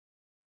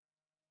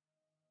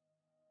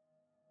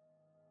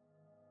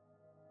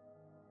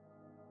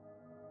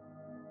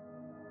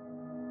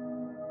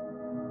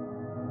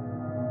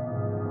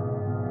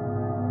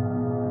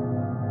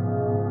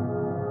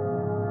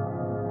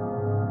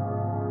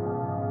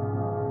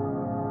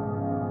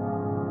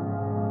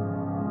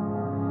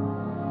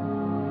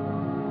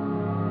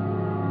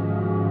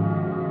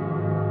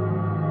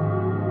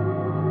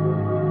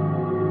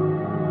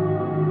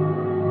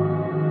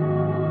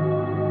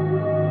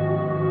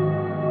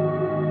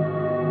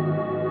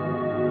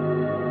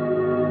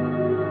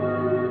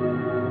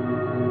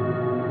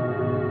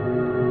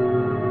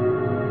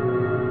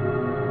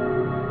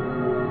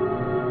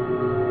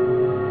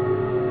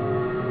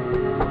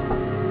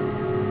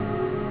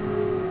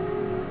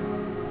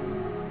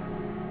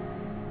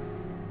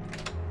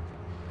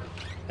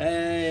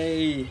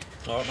Hey!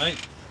 Alright,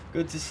 mate.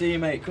 Good to see you,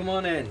 mate. Come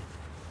on in. Do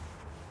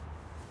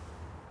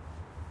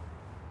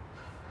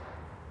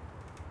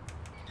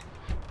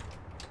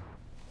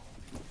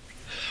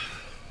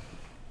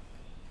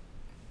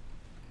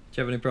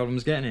you have any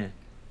problems getting here?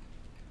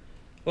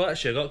 Well,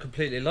 actually, I got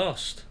completely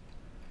lost.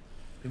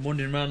 Been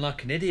wandering around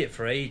like an idiot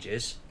for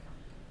ages.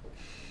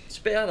 It's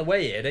a bit out of the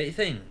way here, don't you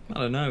think? I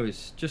don't know,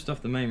 it's just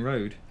off the main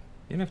road.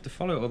 You don't have to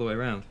follow it all the way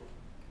around.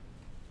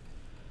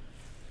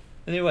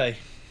 Anyway,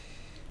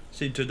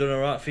 seem to have done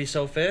alright for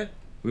yourself here.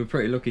 We were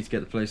pretty lucky to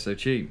get the place so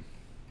cheap.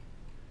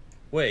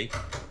 We?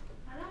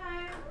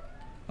 Hello.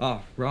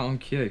 Ah, right on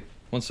cue.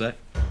 One sec.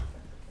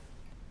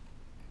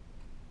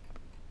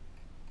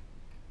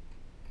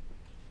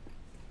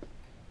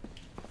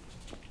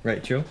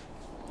 Rachel,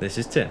 this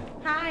is Tim.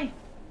 Hi.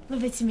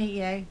 Lovely to meet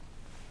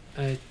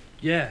you.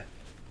 Yeah.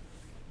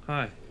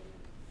 Hi.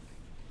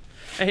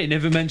 Hey,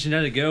 never mentioned I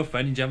had a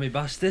girlfriend, you jammy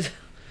bastard.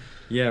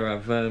 Yeah,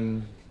 I've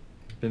been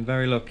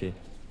very lucky.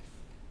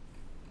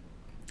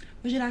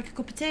 Would you like a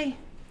cup of tea?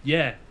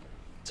 Yeah.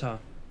 Ta.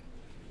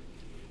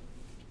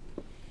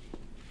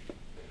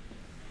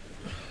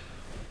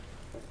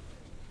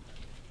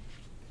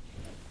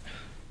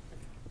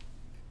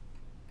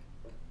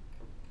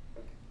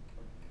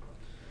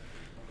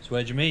 So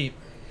where'd you meet?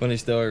 Funny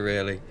story,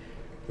 really.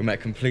 We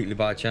met completely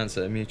by chance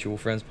at a mutual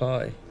friend's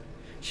party.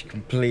 She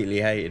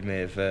completely hated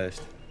me at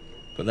first.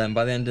 But then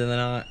by the end of the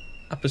night,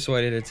 I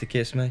persuaded her to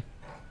kiss me.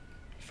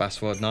 Fast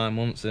forward 9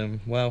 months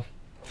and, well...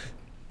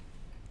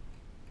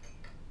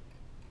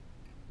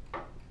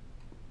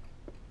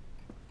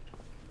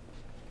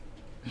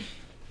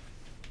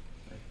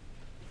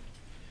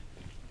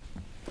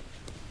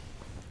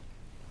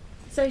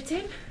 So,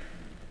 Tim,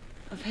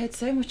 I've heard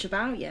so much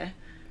about you.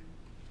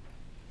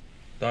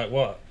 Like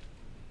what?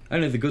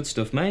 Only the good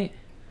stuff, mate.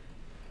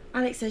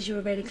 Alex says you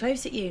were really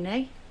close at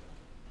uni.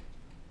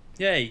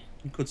 Yeah, you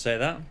could say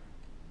that.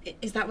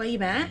 Is that where you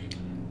met?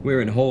 We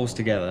were in halls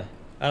together.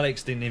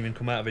 Alex didn't even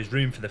come out of his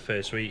room for the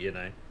first week, you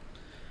know.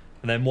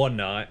 And then one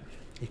night,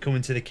 he come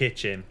into the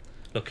kitchen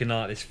looking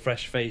like this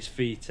fresh-faced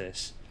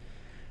fetus,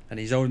 and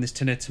he's holding this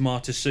tin of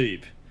tomato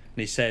soup, and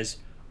he says,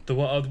 "Do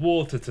I add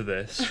water to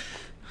this?"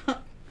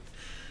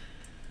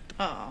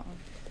 Oh.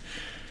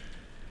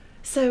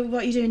 So,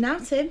 what are you doing now,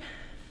 Tim?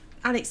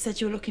 Alex said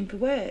you were looking for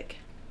work.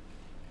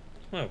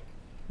 Well,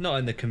 not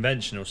in the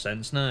conventional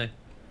sense, no.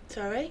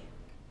 Sorry?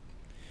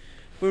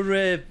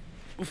 We're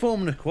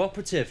forming a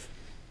cooperative.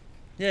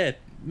 Yeah,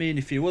 me and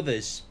a few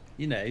others.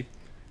 You know,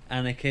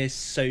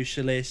 anarchists,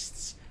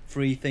 socialists,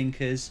 free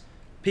thinkers,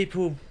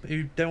 people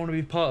who don't want to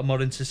be part of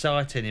modern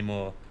society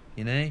anymore,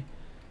 you know?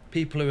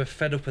 People who are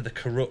fed up with the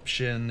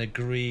corruption, the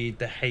greed,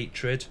 the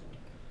hatred.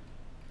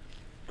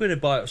 We're going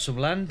to buy up some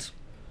land.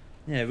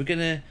 Yeah, we're going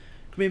to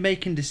be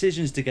making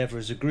decisions together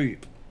as a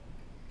group.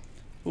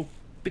 We'll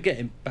be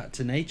getting back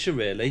to nature,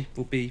 really.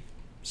 We'll be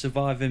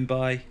surviving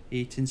by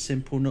eating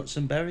simple nuts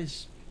and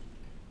berries.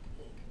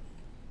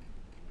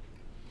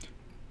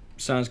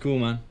 Sounds cool,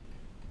 man.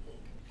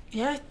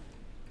 Yeah,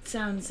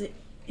 sounds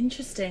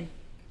interesting.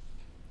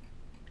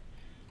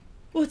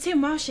 Well,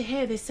 Tim, whilst you're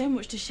here, there's so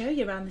much to show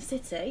you around the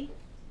city.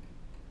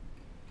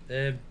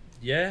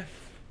 Yeah.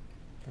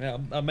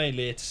 I'm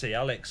mainly here to see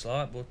Alex,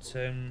 like, but,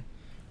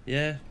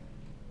 yeah,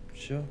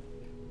 sure.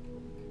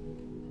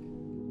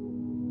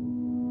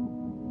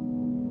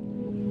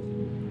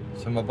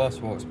 So my boss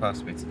walks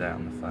past me today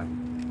on the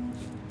phone.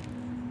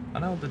 I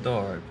held the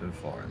door open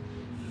for him,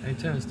 and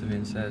he turns to me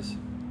and says,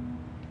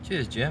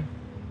 "Cheers, Jim."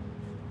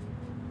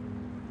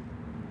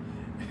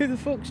 Who the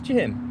fuck's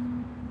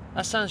Jim?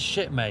 That sounds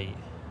shit, mate.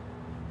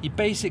 You're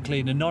basically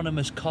an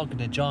anonymous cog in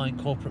a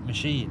giant corporate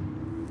machine.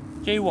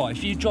 Do you know what,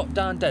 if you drop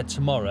down dead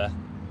tomorrow,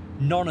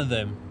 none of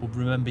them would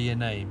remember your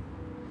name.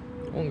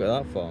 I won't go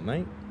that far,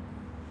 mate.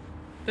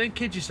 Don't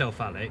kid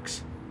yourself,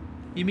 Alex.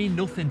 You mean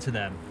nothing to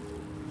them.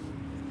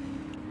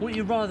 Wouldn't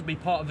you rather be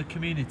part of a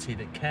community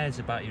that cares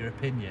about your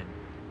opinion?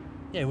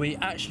 Yeah, where you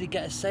actually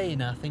get a say in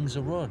how things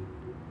are run.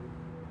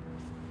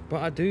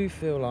 But I do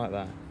feel like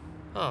that.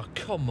 Oh,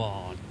 come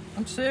on.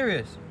 I'm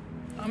serious.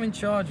 I'm in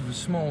charge of a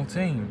small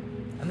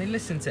team, and they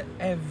listen to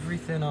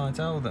everything I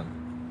tell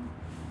them.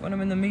 When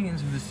I'm in the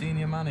meetings with the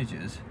senior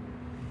managers,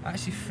 I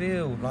actually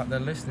feel like they're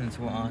listening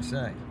to what I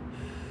say.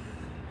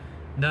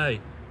 No,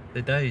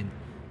 they don't.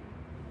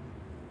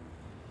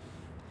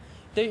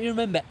 Don't you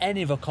remember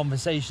any of our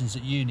conversations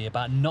at uni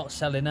about not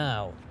selling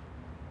out?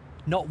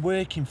 Not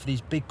working for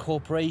these big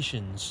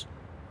corporations?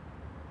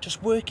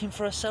 Just working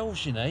for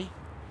ourselves, you know?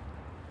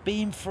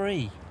 Being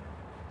free.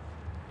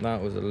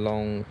 That was a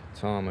long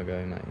time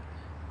ago, mate.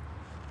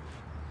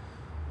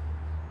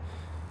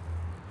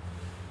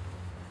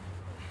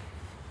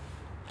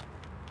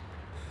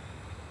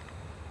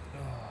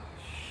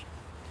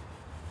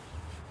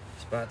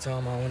 It's about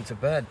time I went to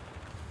bed.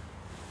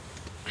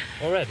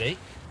 Already?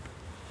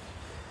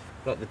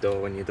 Lock the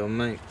door when you're done,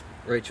 mate.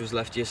 Rachel's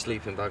left you a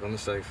sleeping bag on the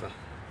sofa.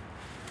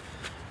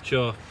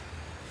 Sure.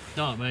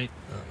 Night, mate.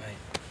 Right, mate.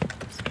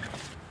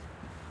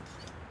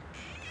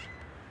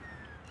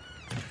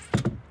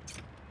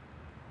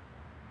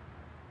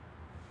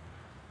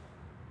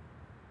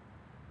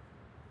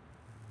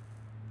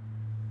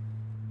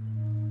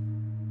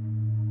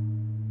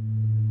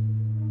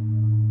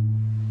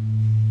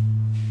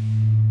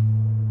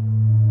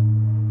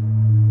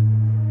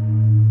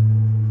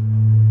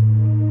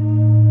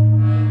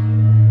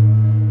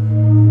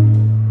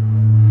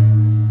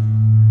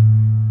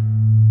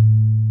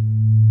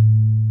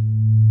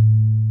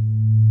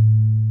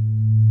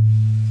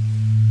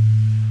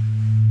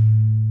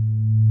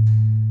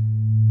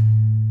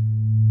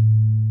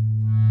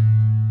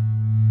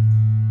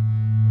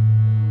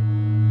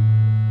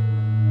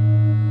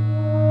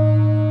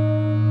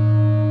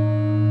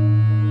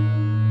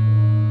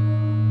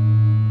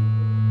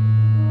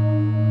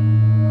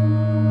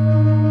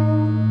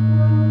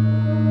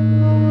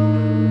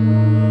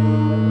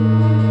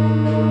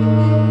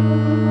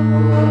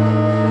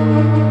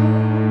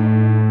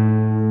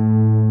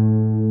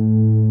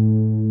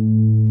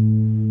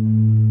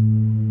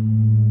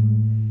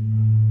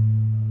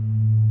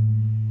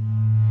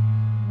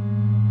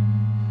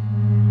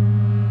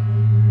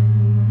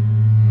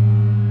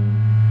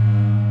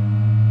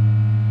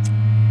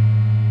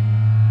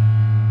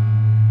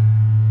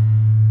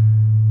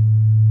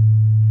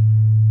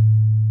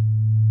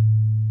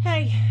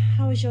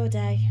 How was your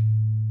day?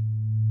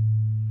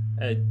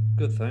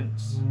 Good,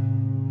 thanks.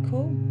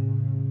 Cool.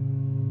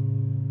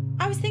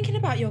 I was thinking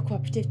about your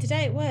cooperative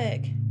today at work.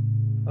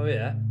 Oh,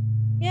 yeah?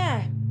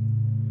 Yeah.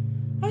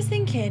 I was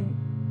thinking,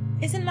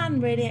 isn't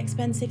land really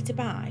expensive to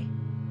buy?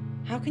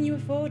 How can you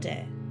afford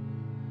it?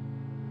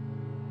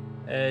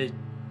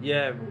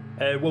 Yeah,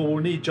 well, we'll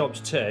need jobs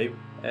too.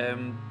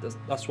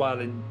 That's why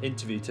I'll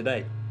interview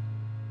today.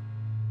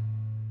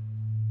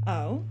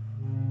 Oh?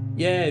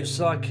 Yeah, it's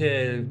like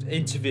an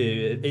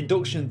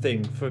induction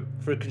thing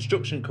for a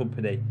construction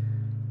company.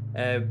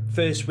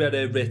 First we had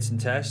a written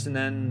test and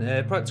then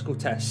a practical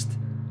test.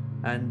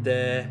 And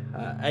I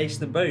aced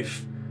them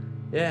both.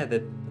 Yeah,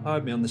 they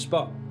hired me on the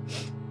spot.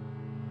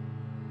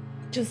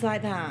 Just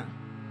like that?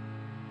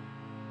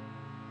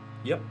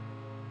 Yep.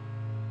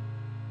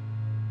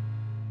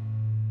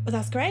 Well,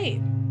 that's great.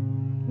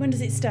 When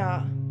does it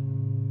start?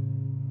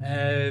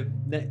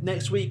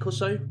 Next week or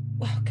so.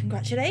 Well,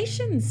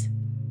 congratulations.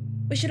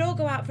 We should all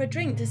go out for a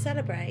drink to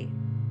celebrate.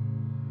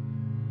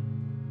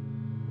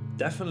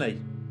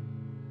 Definitely.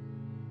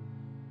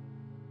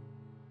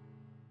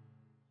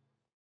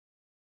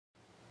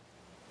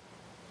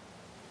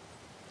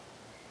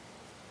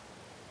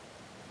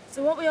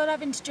 So what are we all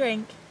having to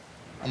drink?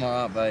 I'm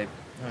alright, babe.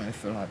 I don't really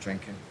feel like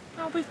drinking.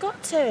 Oh, we've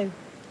got to.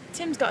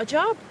 Tim's got a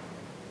job.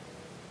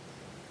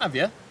 Have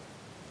you?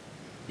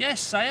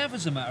 Yes, I have,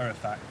 as a matter of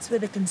fact. It's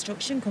with a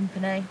construction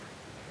company.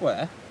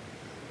 Where?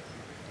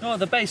 Oh,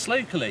 they're based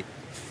locally.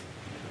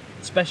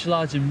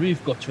 Specialise in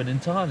roof guttering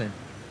and tiling.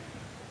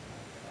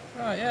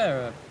 Right,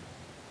 yeah.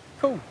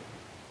 Cool.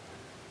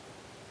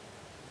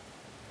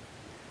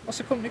 What's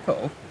the company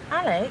called?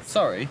 Alex?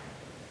 Sorry.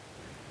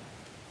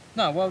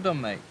 No, well done,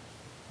 mate.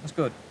 That's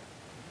good.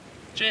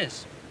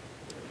 Cheers.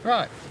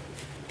 Right.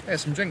 Get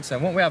some drinks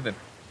then. What are we having?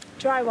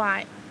 Dry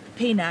white.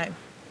 Pinot.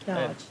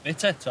 Large.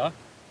 Vitetta.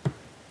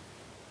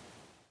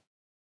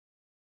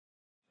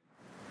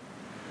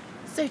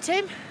 So,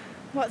 Tim,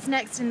 what's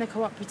next in the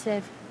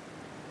cooperative?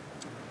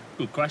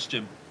 Good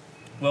question.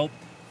 Well,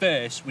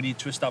 first we need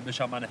to establish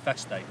our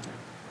manifesto.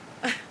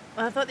 Well,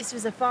 I thought this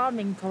was a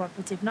farming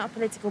cooperative, not a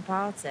political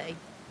party.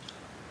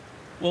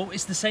 Well,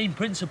 it's the same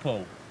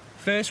principle.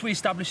 First we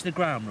establish the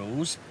ground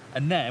rules,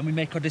 and then we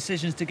make our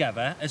decisions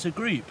together as a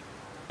group.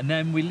 And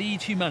then we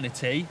lead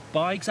humanity,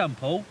 by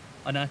example,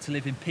 on how to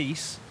live in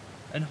peace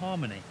and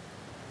harmony.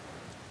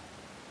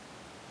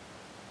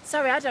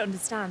 Sorry, I don't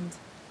understand.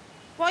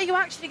 What are you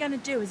actually going to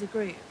do as a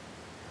group?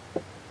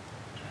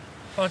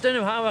 Well, I don't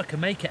know how I can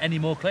make it any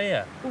more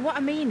clear. Well, what I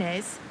mean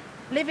is,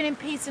 living in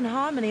peace and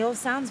harmony all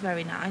sounds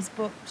very nice,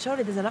 but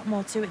surely there's a lot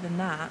more to it than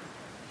that.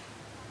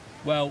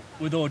 Well,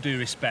 with all due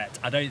respect,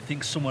 I don't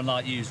think someone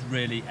like you is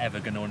really ever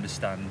going to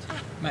understand.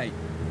 Mate,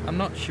 I'm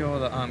not sure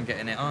that I'm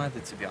getting it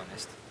either, to be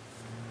honest.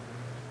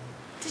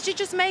 Did you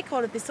just make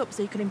all of this up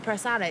so you could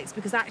impress Alex,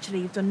 because actually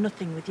you've done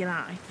nothing with your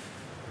life?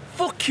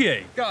 Fuck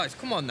you! Guys,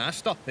 come on now,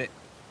 stop it.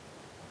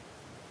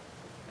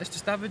 Let's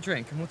just have a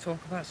drink and we'll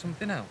talk about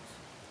something else.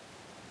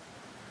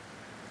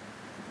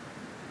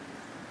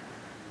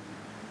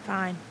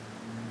 Fine.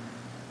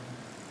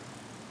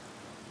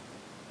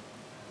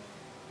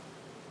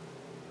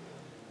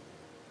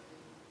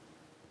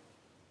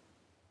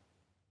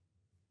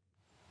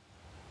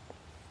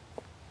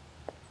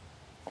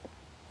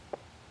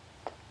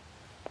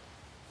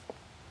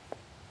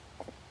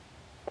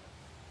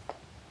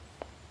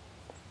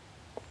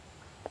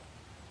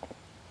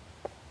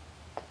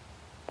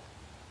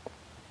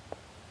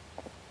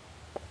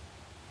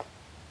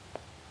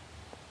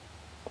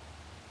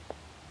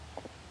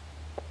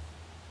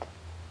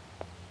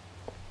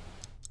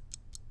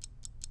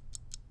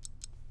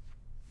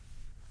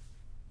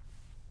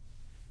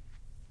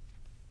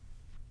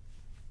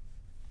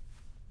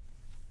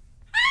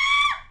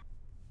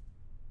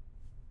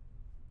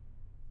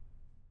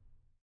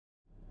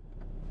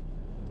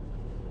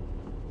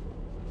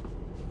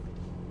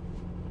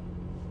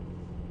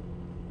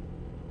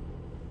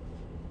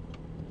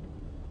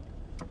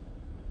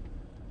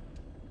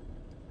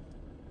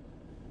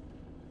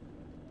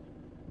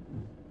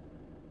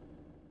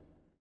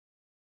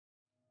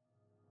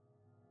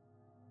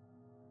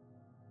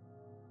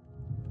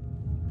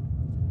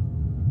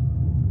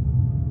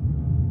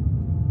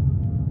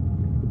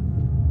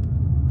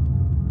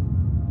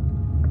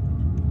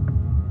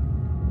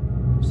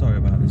 Sorry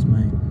about this,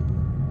 mate.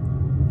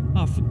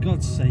 Oh, for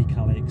God's sake,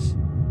 Alex.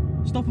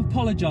 Stop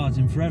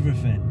apologising for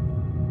everything.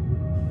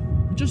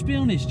 And just be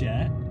honest,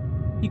 yeah?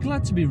 You're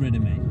glad to be rid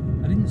of me.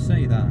 I didn't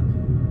say that.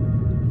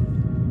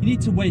 You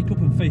need to wake up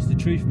and face the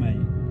truth,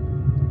 mate.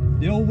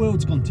 The whole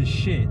world's gone to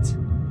shit.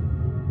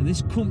 And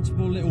this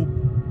comfortable little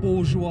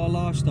bourgeois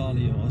lifestyle of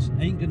yours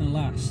ain't gonna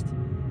last.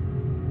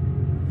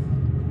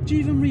 Do you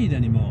even read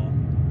anymore?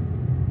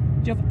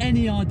 Do you have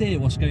any idea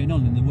what's going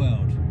on in the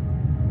world?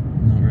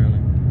 Not really.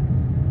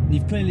 And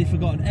you've clearly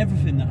forgotten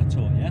everything that I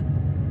taught you.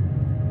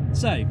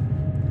 So,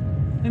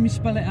 let me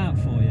spell it out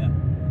for you.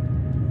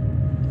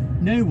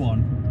 No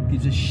one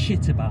gives a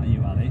shit about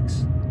you,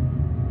 Alex.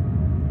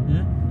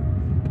 Yeah?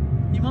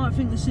 You might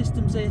think the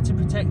system's here to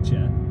protect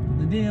you,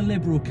 The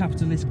neoliberal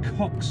capitalist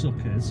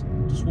cocksuckers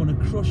just want to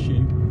crush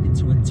you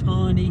into a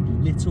tiny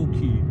little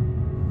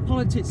cube.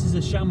 Politics is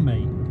a sham,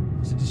 mate.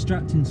 It's a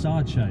distracting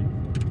sideshow.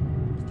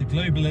 It's the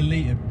global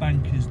elite of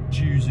bankers,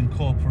 Jews and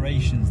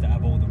corporations that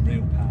have all the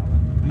real power.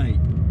 Mate,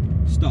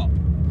 stop.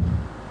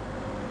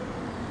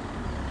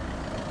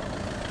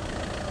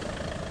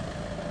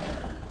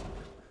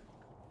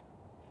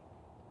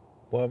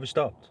 Why have we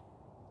stopped?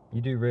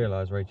 You do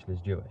realise Rachel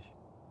is Jewish?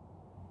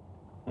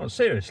 What,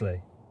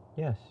 seriously?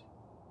 Yes.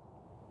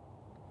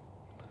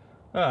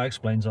 Oh, that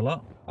explains a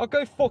lot. Oh,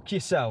 go fuck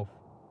yourself.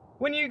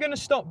 When are you going to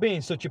stop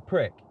being such a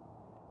prick?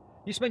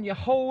 You spent your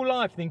whole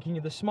life thinking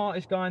you're the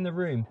smartest guy in the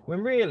room, when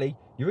really,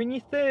 you're in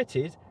your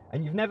 30s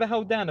and you've never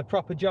held down a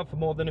proper job for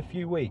more than a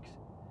few weeks.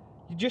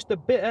 You're just a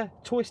bitter,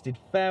 twisted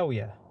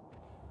failure.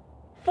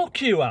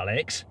 Fuck you,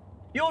 Alex.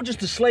 You're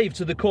just a slave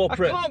to the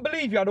corporate... I can't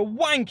believe you had a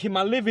wank in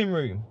my living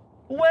room.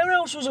 Where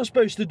else was I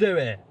supposed to do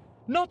it?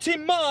 Not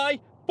in my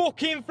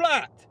fucking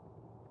flat.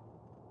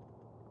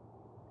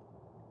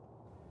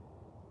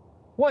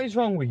 What is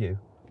wrong with you?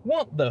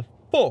 What the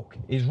fuck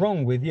is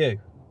wrong with you?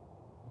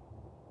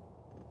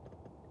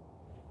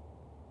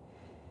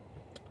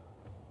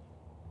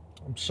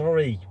 I'm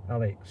sorry,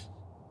 Alex.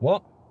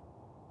 What?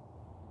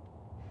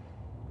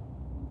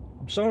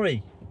 I'm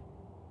sorry.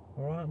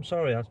 Alright, I'm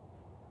sorry. I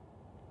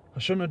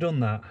shouldn't have done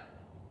that.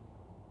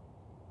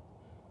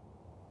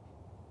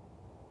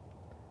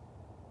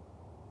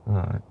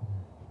 Alright.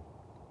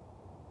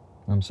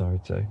 I'm sorry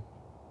too.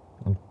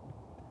 I'm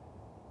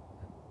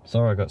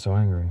sorry I got so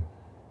angry.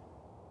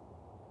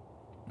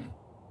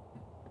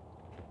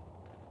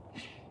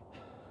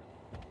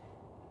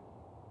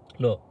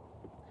 Look,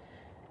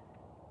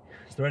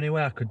 is there any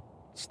way I could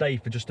stay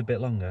for just a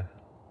bit longer?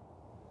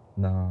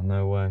 No,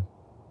 no way.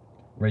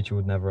 Rachel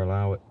would never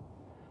allow it.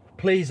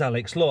 Please,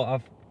 Alex, look,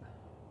 I've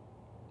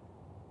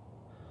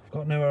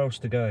got nowhere else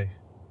to go.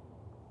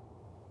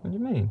 What do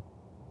you mean?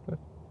 What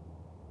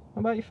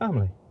about your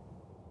family?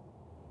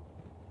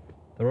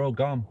 They're all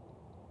gone.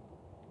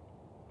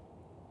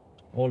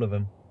 All of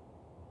them.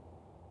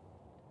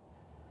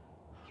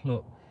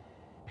 Look,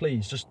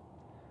 please,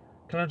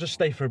 can I just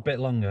stay for a bit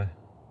longer?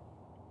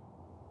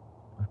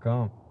 I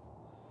can't.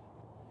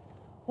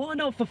 Why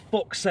not, for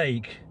fuck's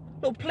sake?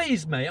 Look,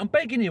 please, mate, I'm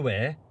begging you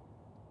here.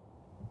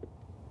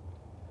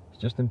 It's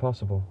just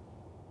impossible.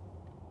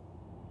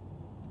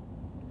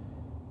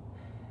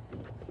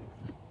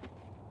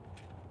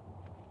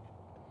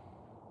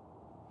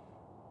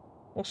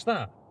 What's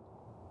that?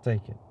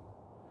 Take it.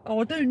 Oh,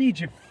 I don't need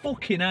your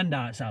fucking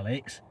handouts,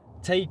 Alex.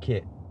 Take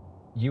it,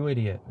 you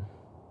idiot.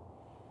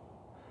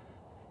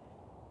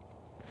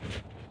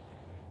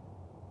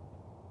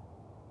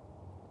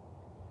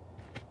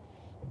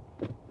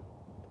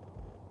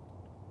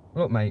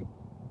 Look, mate,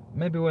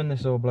 maybe when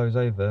this all blows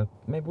over,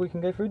 maybe we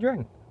can go for a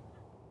drink.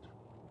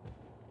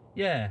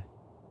 Yeah,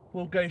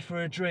 we'll go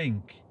for a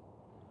drink.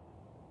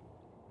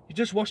 You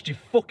just washed your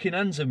fucking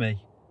hands of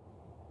me.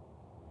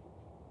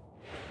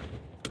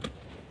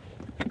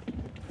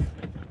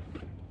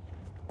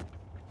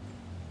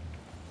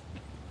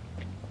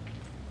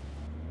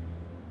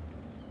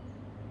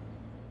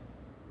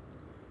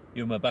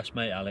 You're my best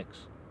mate, Alex.